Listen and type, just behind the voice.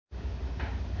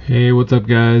Hey, what's up,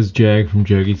 guys? Jag from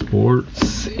Jaggy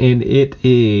Sports, and it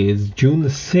is June the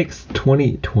 6th,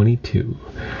 2022.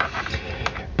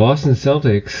 Boston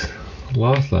Celtics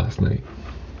lost last night.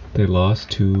 They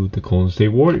lost to the Golden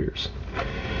State Warriors.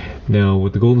 Now,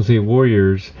 with the Golden State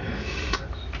Warriors,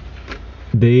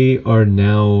 they are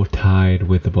now tied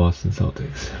with the Boston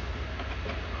Celtics.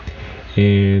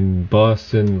 And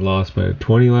Boston lost by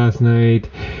 20 last night.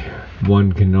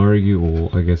 One can argue, or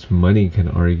I guess money can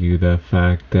argue, the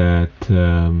fact that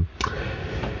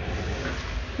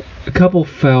a couple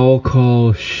foul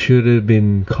calls should have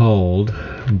been called,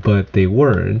 but they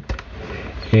weren't.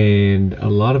 And a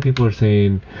lot of people are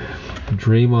saying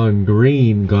Draymond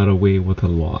Green got away with a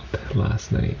lot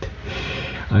last night.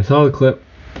 I saw the clip,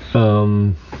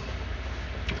 or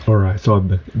I saw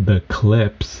the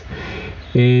clips.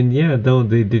 And yeah, though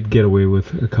they did get away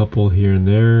with a couple here and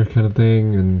there kind of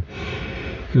thing, and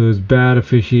it was bad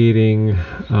officiating,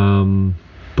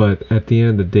 but at the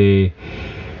end of the day,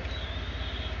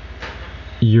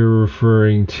 you're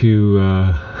referring to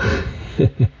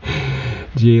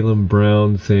Jaylen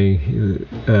Brown saying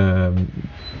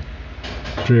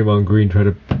Draymond Green tried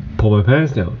to pull my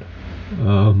pants down.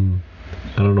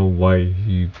 I don't know why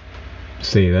you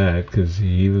say that, because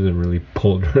he wasn't really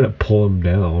trying to pull him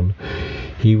down.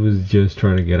 He was just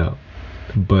trying to get up,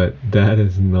 but that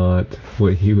is not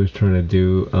what he was trying to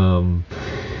do.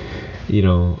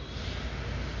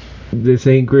 This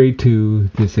ain't grade 2,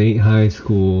 this ain't high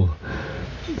school,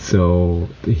 so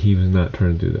he was not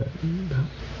trying to do that.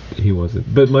 He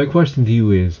wasn't. But my question to you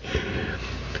is,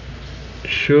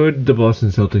 should the Boston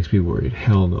Celtics be worried?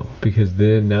 Hell no, because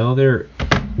now they're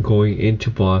going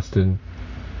into Boston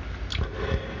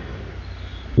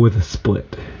with a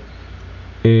split.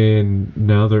 And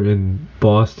now they're in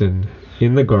Boston,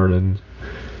 in the Garden,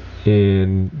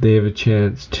 and they have a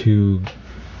chance to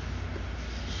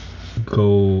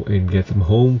go and get some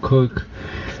home cooked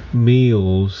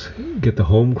meals, get the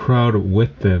home crowd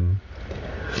with them,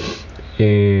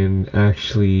 and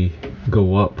actually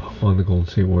go up on the Golden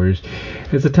State Warriors.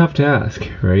 It's a tough task,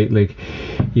 right?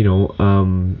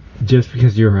 Just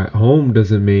because you're at home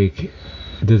doesn't mean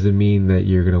that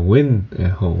you're gonna win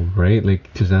at home, right?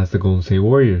 Just ask the Golden State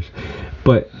Warriors.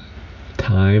 But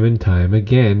time and time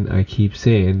again, I keep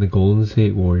saying the Golden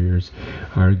State Warriors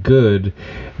are good,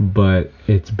 but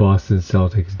it's Boston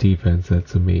Celtics defense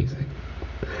that's amazing.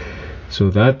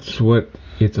 So that's what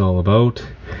it's all about.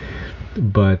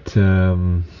 But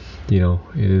it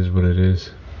is what it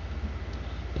is.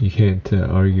 You can't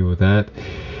argue with that.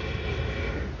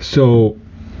 So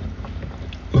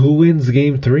who wins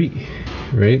game 3?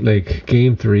 Right?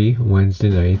 Game 3, Wednesday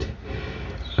night,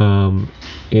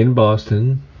 in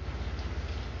Boston,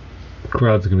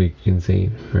 crowd's gonna be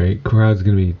insane, right? Crowd's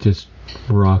gonna be just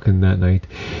rocking that night,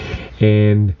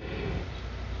 and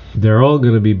they're all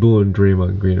gonna be booing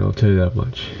Draymond Green, I'll tell you that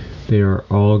much. They are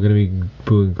all gonna be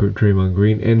booing Draymond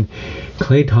Green. And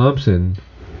Klay Thompson,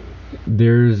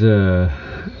 there's a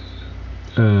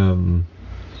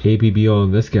APB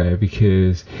on this guy,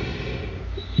 because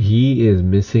he is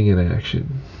missing in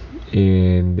action,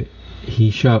 and he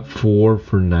shot 4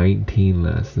 for 19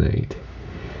 last night.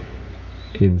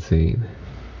 Insane.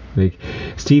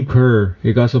 Steve Kerr,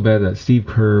 it got so bad that Steve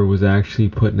Kerr was actually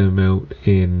putting him out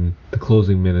in the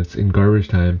closing minutes in garbage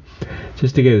time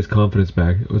just to get his confidence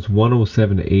back. It was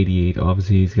 107 to 88.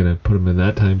 Obviously he's going to put him in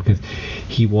that time because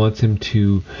he wants him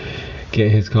to get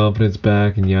his confidence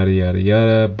back and yada yada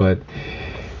yada. But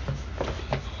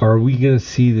are we going to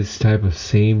see this type of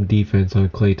same defense on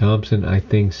Klay Thompson? I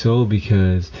think so,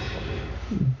 because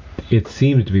it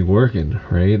seems to be working,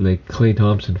 right? Klay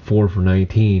Thompson, 4 for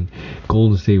 19.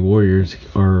 Golden State Warriors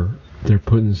they're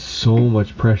putting so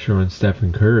much pressure on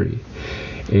Stephen Curry,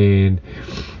 and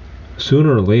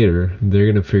sooner or later they're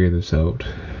gonna figure this out.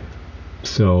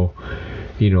 So,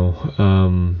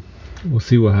 we'll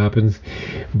see what happens.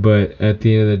 But at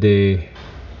the end of the day,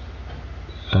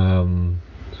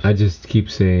 I just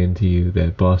keep saying to you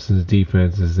that Boston's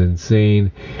defense is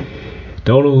insane.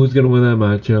 Don't know who's going to win that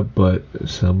matchup, but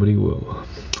somebody will.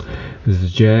 This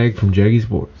is Jag from Jaggy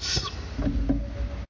Sports.